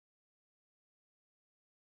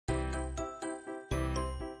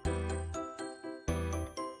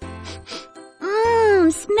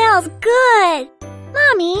Smells good.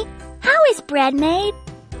 Mommy, how is bread made?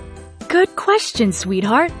 Good question,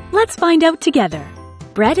 sweetheart. Let's find out together.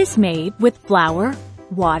 Bread is made with flour,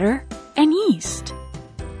 water, and yeast.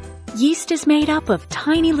 Yeast is made up of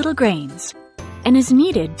tiny little grains and is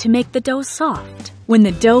needed to make the dough soft. When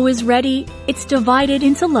the dough is ready, it's divided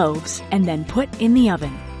into loaves and then put in the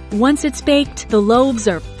oven. Once it's baked, the loaves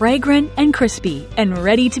are fragrant and crispy and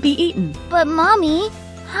ready to be eaten. But Mommy,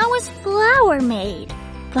 how is flour made?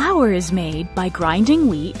 Flour is made by grinding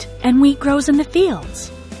wheat, and wheat grows in the fields.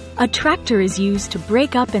 A tractor is used to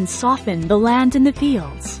break up and soften the land in the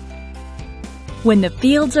fields. When the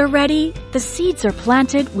fields are ready, the seeds are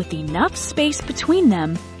planted with enough space between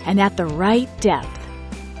them and at the right depth.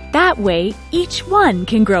 That way, each one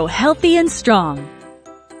can grow healthy and strong.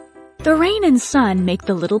 The rain and sun make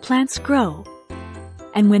the little plants grow.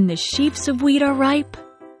 And when the sheaves of wheat are ripe,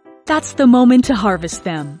 that's the moment to harvest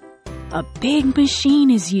them. A big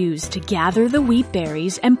machine is used to gather the wheat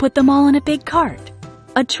berries and put them all in a big cart.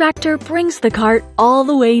 A tractor brings the cart all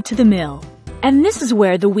the way to the mill, and this is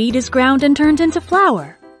where the wheat is ground and turned into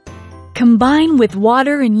flour. Combined with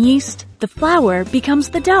water and yeast, the flour becomes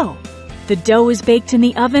the dough. The dough is baked in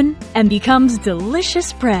the oven and becomes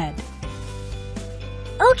delicious bread.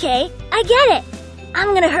 Okay, I get it.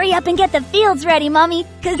 I'm gonna hurry up and get the fields ready, Mommy,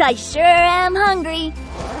 'cause I sure am hungry.